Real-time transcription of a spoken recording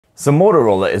So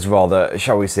Motorola is rather,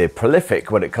 shall we say, prolific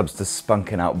when it comes to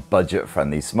spunking out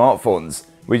budget-friendly smartphones.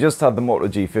 We just had the Moto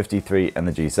G53 and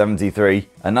the G73,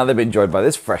 and now they've been joined by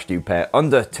this fresh new pair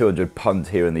under £200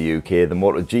 here in the UK, the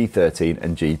Moto G13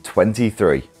 and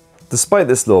G23. Despite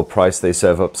this low price, they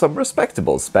serve up some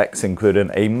respectable specs, including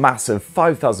a massive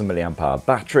 5000 mAh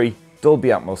battery, Dolby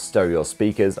Atmos stereo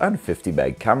speakers, and 50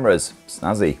 meg cameras.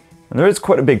 Snazzy. And there is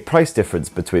quite a big price difference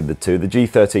between the two. The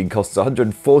G13 costs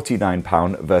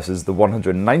 £149 versus the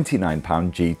 £199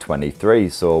 G23.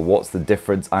 So what's the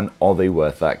difference, and are they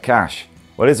worth that cash?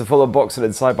 Well, here's a full unboxing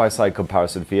and side-by-side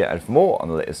comparison for you, and for more on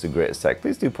the latest and greatest tech,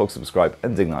 please do poke subscribe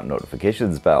and ding that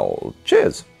notifications bell.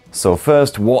 Cheers! So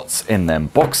first, what's in them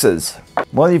boxes?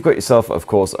 Well, you've got yourself, of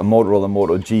course, a Motorola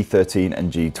Moto G13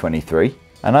 and G23.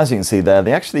 And as you can see there,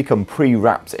 they actually come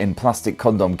pre-wrapped in plastic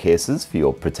condom cases for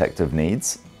your protective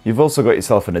needs. You've also got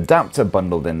yourself an adapter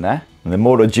bundled in there. And the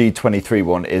Moto G23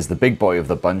 one is the big boy of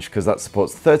the bunch because that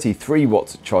supports 33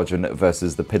 watts charging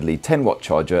versus the piddly 10 watt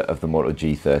charger of the Moto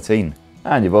G13.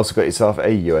 And you've also got yourself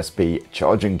a USB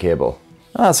charging cable.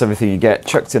 And that's everything you get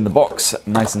chucked in the box,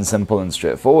 nice and simple and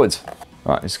straightforward.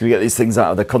 Right, just gonna get these things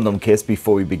out of the condom case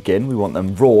before we begin. We want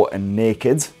them raw and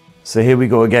naked. So here we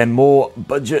go again, more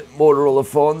budget Motorola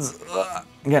phones.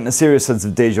 I'm getting a serious sense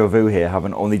of deja vu here,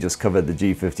 having only just covered the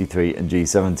G53 and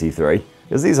G73,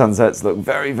 because these handsets look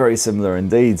very, very similar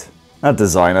indeed. That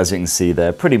design, as you can see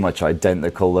there, pretty much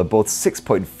identical. They're both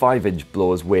 6.5-inch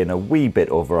blowers weighing a wee bit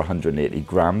over 180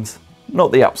 grams.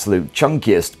 Not the absolute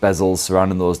chunkiest bezels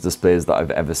surrounding those displays that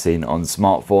I've ever seen on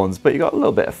smartphones, but you got a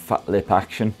little bit of fat lip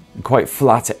action. And quite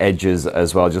flat edges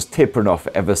as well, just tapering off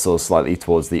ever so slightly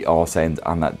towards the arse end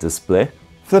and that display.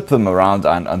 Flip them around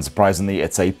and unsurprisingly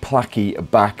it's a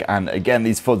placky back, and again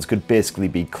these phones could basically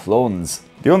be clones.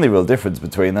 The only real difference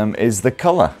between them is the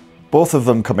colour. Both of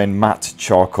them come in matte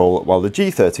charcoal, while the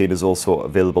G13 is also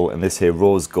available in this here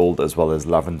rose gold as well as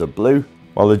lavender blue,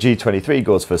 while the G23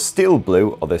 goes for steel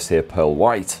blue or this here pearl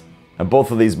white. And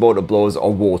both of these motor blowers are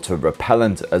water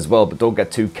repellent as well, but don't get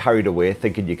too carried away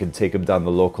thinking you can take them down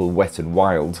the local Wet n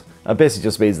Wild. That basically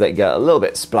just means they get a little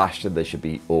bit splashed and they should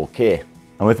be okay.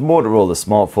 And with Motorola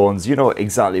smartphones, you know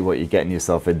exactly what you're getting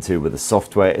yourself into with the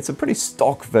software. It's a pretty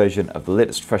stock version of the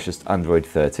latest, freshest Android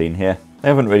 13 here. They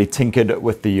haven't really tinkered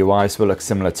with the UI, so it looks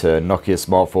similar to Nokia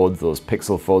smartphones, those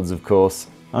Pixel phones of course.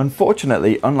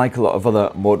 Unfortunately, unlike a lot of other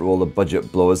Motorola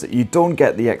budget blowers, you don't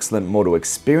get the excellent Moto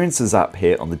Experiences app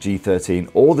here on the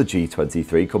G13 or the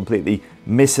G23, completely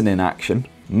missing in action.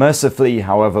 Mercifully,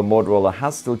 however, Motorola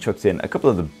has still chucked in a couple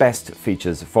of the best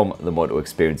features from the Moto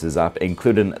Experiences app,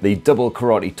 including the double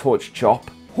karate torch chop.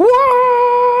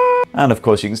 And of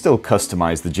course, you can still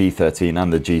customize the G13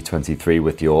 and the G23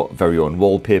 with your very own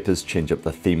wallpapers, change up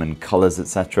the theme and colors,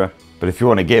 etc. But if you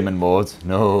want a gaming mode,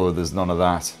 no, there's none of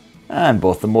that. And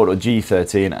both the Moto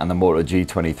G13 and the Moto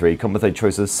G23 come with a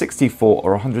choice of 64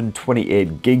 or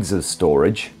 128 gigs of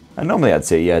storage. And normally I'd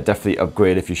say, yeah, definitely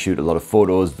upgrade if you shoot a lot of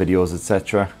photos, videos,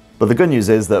 etc. But the good news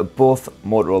is that both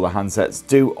Motorola handsets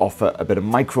do offer a bit of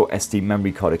micro SD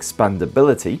memory card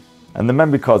expandability. And the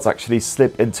memory cards actually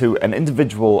slip into an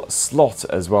individual slot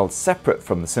as well, separate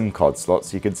from the SIM card slot.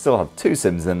 So you can still have two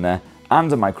SIMs in there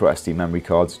and a micro SD memory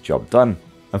card, job done.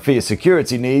 And for your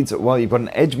security needs, well, you've got an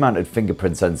edge-mounted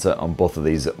fingerprint sensor on both of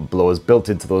these blowers built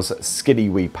into those skinny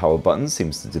wee power buttons.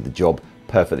 Seems to do the job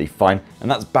perfectly fine,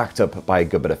 and that's backed up by a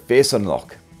good bit of face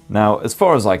unlock. Now, as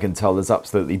far as I can tell, there's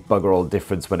absolutely bugger all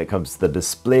difference when it comes to the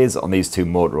displays on these two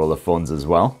Motorola phones as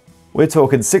well. We're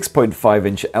talking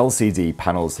 6.5-inch LCD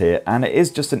panels here, and it is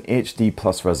just an HD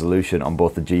plus resolution on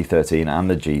both the G13 and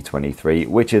the G23,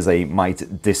 which is a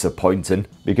mite disappointing,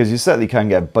 because you certainly can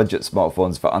get budget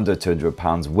smartphones for under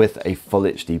 £200 with a full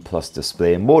HD plus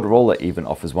display, and Motorola even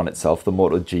offers one itself, the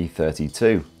Moto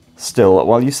G32. Still,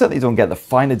 while you certainly don't get the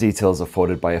finer details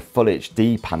afforded by a full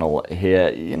HD panel here,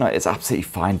 you know, it's absolutely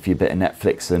fine for your bit of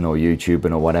Netflixing or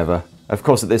YouTubing or whatever. Of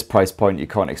course, at this price point, you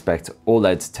can't expect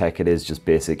OLED tech, it is just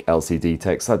basic LCD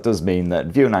tech, so that does mean that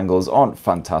viewing angles aren't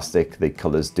fantastic. The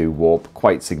colours do warp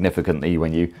quite significantly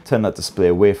when you turn that display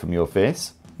away from your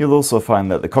face. You'll also find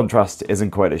that the contrast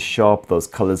isn't quite as sharp, those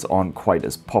colours aren't quite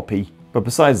as poppy. But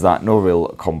besides that, no real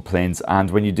complaints, and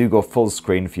when you do go full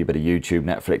screen for your bit of YouTube,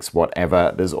 Netflix,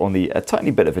 whatever, there's only a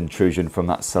tiny bit of intrusion from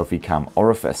that selfie cam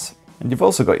orifice. And you've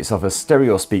also got yourself a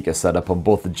stereo speaker set up on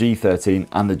both the G13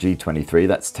 and the G23.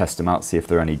 Let's test them out, see if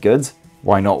they're any good.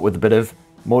 Why not with a bit of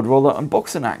Motorola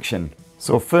unboxing action?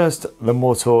 So first, the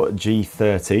Moto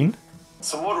G13.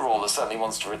 So Motorola certainly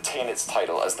wants to retain its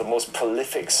title as the most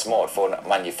prolific smartphone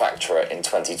manufacturer in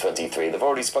 2023. They've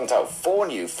already spunked out 4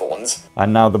 new phones.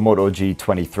 And now the Moto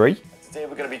G23. Today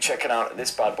we're going to be checking out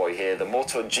this bad boy here, the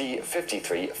Moto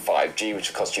G53 5G, which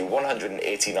will cost you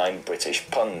 189 British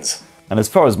punds. And as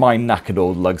far as my knackered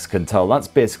old lugs can tell, that's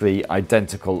basically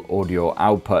identical audio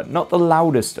output. Not the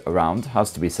loudest around,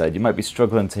 has to be said. You might be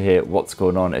struggling to hear what's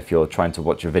going on if you're trying to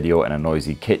watch a video in a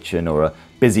noisy kitchen or a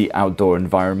busy outdoor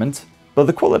environment. But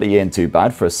the quality ain't too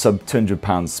bad for a sub £200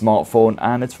 smartphone,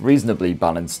 and it's reasonably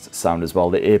balanced sound as well.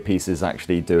 The earpiece is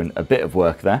actually doing a bit of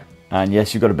work there. And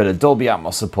yes, you've got a bit of Dolby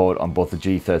Atmos support on both the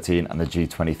G13 and the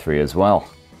G23 as well.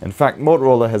 In fact,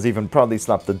 Motorola has even proudly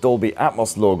slapped the Dolby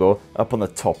Atmos logo up on the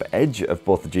top edge of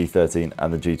both the G13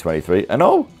 and the G23. And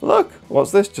oh, look,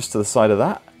 what's this just to the side of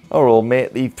that? Our old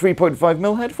mate, the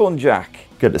 3.5mm headphone jack.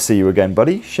 Good to see you again,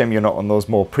 buddy. Shame you're not on those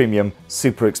more premium,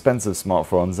 super expensive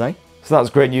smartphones, eh? So that's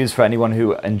great news for anyone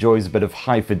who enjoys a bit of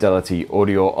high fidelity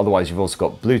audio. Otherwise, you've also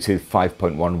got Bluetooth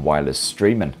 5.1 wireless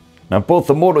streaming. Now, both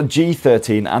the Moto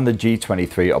G13 and the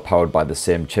G23 are powered by the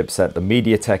same chipset, the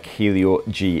MediaTek Helio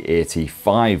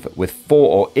G85, with 4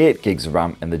 or 8 gigs of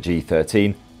RAM in the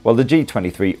G13, while the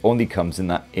G23 only comes in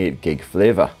that 8 gig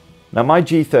flavour. Now, my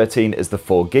G13 is the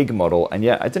 4 gig model, and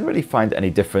yet I didn't really find any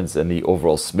difference in the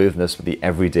overall smoothness with the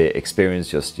everyday experience,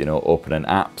 just, you know, opening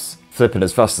apps, flipping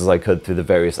as fast as I could through the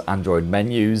various Android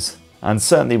menus. And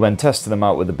certainly when testing them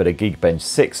out with a bit of Geekbench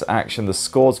 6 action, the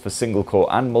scores for single core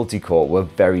and multi-core were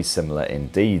very similar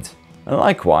indeed. And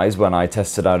likewise, when I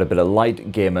tested out a bit of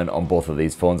light gaming on both of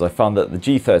these phones, I found that the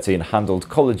G13 handled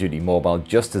Call of Duty Mobile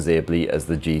just as ably as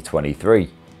the G23.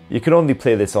 You can only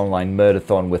play this online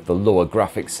murderthon with the lower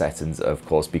graphics settings, of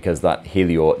course, because that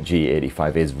Helio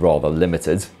G85 is rather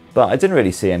limited. But I didn't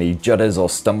really see any judders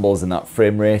or stumbles in that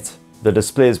frame rate. The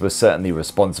displays were certainly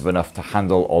responsive enough to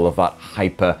handle all of that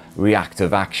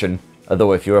hyper-reactive action,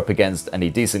 although if you're up against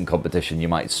any decent competition you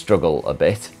might struggle a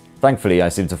bit. Thankfully, I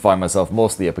seem to find myself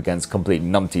mostly up against complete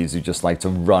numpties who just like to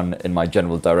run in my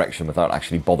general direction without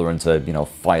actually bothering to, you know,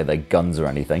 fire their guns or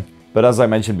anything. But as I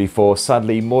mentioned before,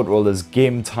 sadly Motorola's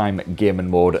Game Time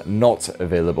gaming mode not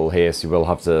available here, so you will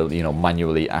have to, you know,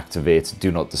 manually activate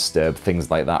Do Not Disturb, things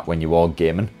like that when you are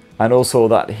gaming. And also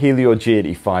that Helio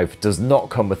G85 does not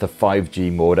come with a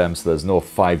 5G modem, so there's no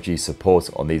 5G support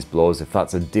on these blows. If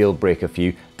that's a deal breaker for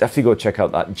you, definitely go check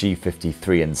out that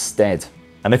G53 instead.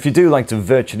 And if you do like to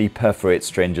virtually perforate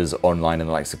strangers online in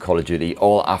the likes of Call of Duty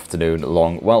all afternoon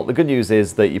long, well, the good news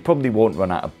is that you probably won't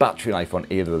run out of battery life on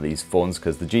either of these phones,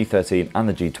 because the G13 and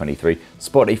the G23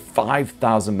 sport a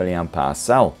 5000 mAh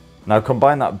cell. Now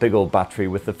combine that big old battery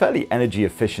with the fairly energy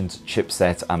efficient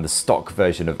chipset and the stock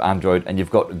version of Android and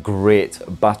you've got great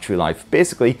battery life.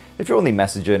 Basically, if you're only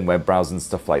messaging, web browsing,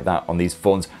 stuff like that on these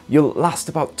phones, you'll last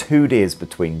about 2 days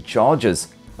between charges.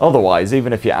 Otherwise,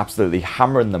 even if you're absolutely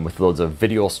hammering them with loads of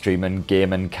video streaming,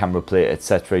 gaming, camera play,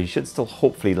 etc., you should still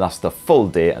hopefully last a full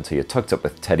day until you're tucked up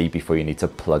with Teddy before you need to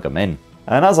plug them in.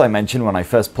 And as I mentioned when I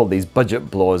first pulled these budget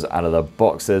blowers out of the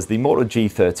boxes, the Moto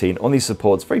G13 only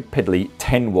supports very piddly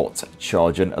 10 watt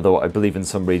charging, although I believe in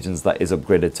some regions that is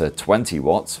upgraded to 20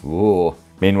 watts. Whoa.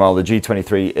 Meanwhile, the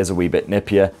G23 is a wee bit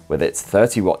nippier with its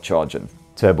 30 watt charging.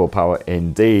 Turbo power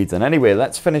indeed. And anyway,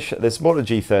 let's finish this Moto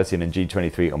G13 and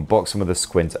G23 unboxing with a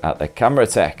squint at the camera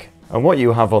tech. And what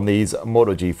you have on these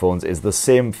Moto G phones is the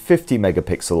same 50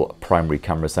 megapixel primary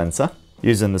camera sensor.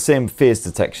 Using the same face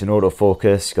detection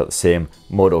autofocus, you've got the same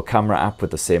Moto camera app with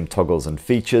the same toggles and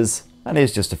features. And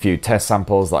here's just a few test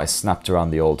samples that I snapped around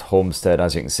the old homestead.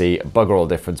 As you can see, bugger all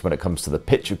difference when it comes to the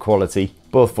picture quality.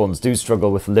 Both phones do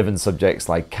struggle with living subjects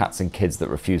like cats and kids that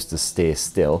refuse to stay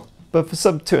still. But for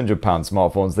sub £200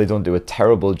 smartphones, they don't do a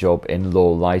terrible job in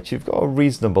low light. You've got a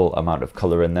reasonable amount of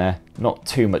colour in there. Not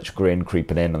too much grain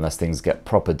creeping in unless things get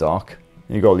proper dark.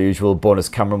 You've got the usual bonus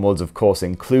camera modes, of course,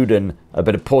 including a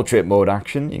bit of portrait mode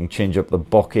action. You can change up the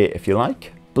bokeh if you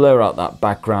like. Blur out that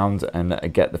background and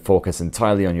get the focus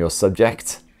entirely on your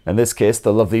subject. In this case,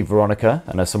 the lovely Veronica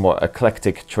and a somewhat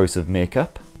eclectic choice of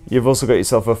makeup. You've also got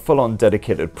yourself a full-on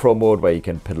dedicated pro mode where you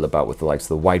can piddle about with the likes of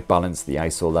the white balance, the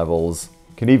ISO levels.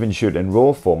 You can even shoot in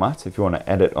RAW format if you want to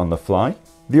edit on the fly.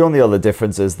 The only other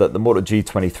difference is that the Moto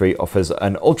G23 offers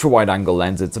an ultra-wide angle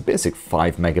lens. It's a basic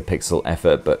 5 megapixel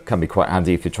effort, but can be quite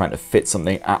handy if you're trying to fit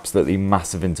something absolutely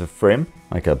massive into frame,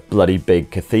 like a bloody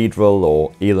big cathedral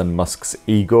or Elon Musk's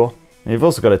ego. And you've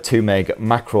also got a 2 meg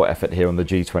macro effort here on the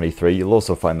G23. You'll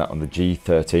also find that on the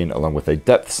G13, along with a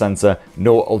depth sensor,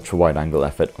 no ultra-wide angle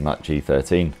effort on that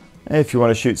G13. If you want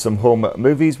to shoot some home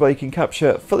movies, well, you can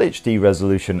capture full HD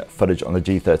resolution footage on the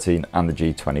G13 and the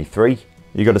G23.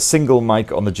 You've got a single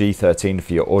mic on the G13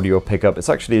 for your audio pickup. It's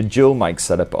actually a dual mic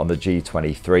setup on the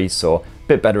G23, so a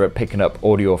bit better at picking up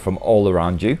audio from all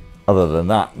around you. Other than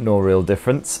that, no real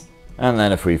difference. And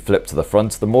then if we flip to the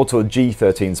front, the Moto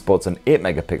G13 sports an 8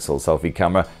 megapixel selfie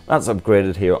camera. That's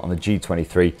upgraded here on the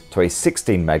G23 to a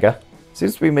 16 mega.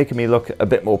 Seems to be making me look a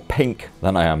bit more pink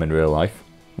than I am in real life.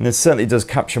 And this certainly does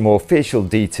capture more facial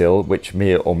detail, which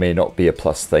may or may not be a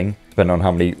plus thing, depending on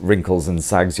how many wrinkles and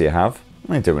sags you have.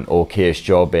 I do an okayish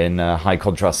job in high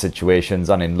contrast situations,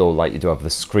 and in low light you do have the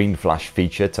screen flash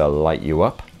feature to light you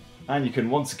up. And you can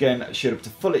once again shoot up to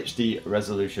full HD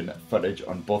resolution footage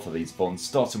on both of these phones,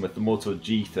 starting with the Moto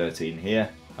G13 here,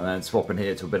 and then swapping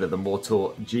here to a bit of the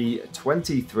Moto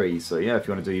G23. So yeah, if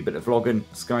you want to do a bit of vlogging,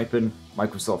 Skyping,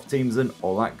 Microsoft Teams and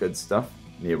all that good stuff,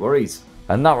 no worries.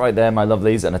 And that right there, my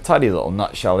lovelies, in a tidy little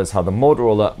nutshell, is how the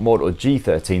Motorola Moto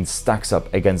G13 stacks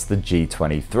up against the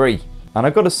G23. And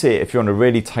I've got to say, if you're on a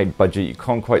really tight budget, you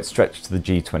can't quite stretch to the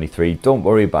G23, don't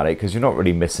worry about it, because you're not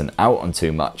really missing out on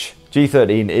too much.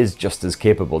 G13 is just as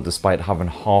capable, despite having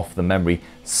half the memory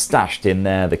stashed in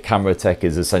there. The camera tech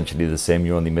is essentially the same,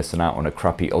 you're only missing out on a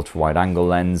crappy ultra-wide angle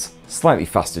lens. Slightly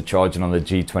faster charging on the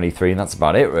G23, and that's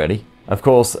about it really. Of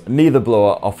course, neither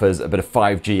blower offers a bit of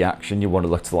 5G action. You want to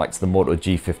look to the likes of the Moto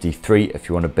G53 if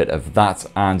you want a bit of that,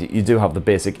 and you do have the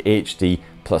basic HD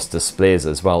plus displays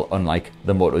as well, unlike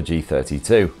the Moto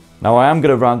G32. Now I am going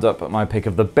to round up my pick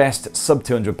of the best sub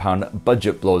 £200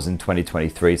 budget blowers in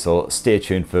 2023, so stay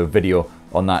tuned for a video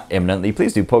on that imminently.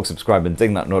 Please do poke, subscribe and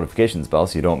ding that notifications bell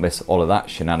so you don't miss all of that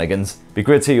shenanigans. Be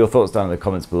great to hear your thoughts down in the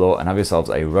comments below, and have yourselves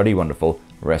a ruddy wonderful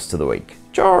rest of the week.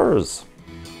 Cheers!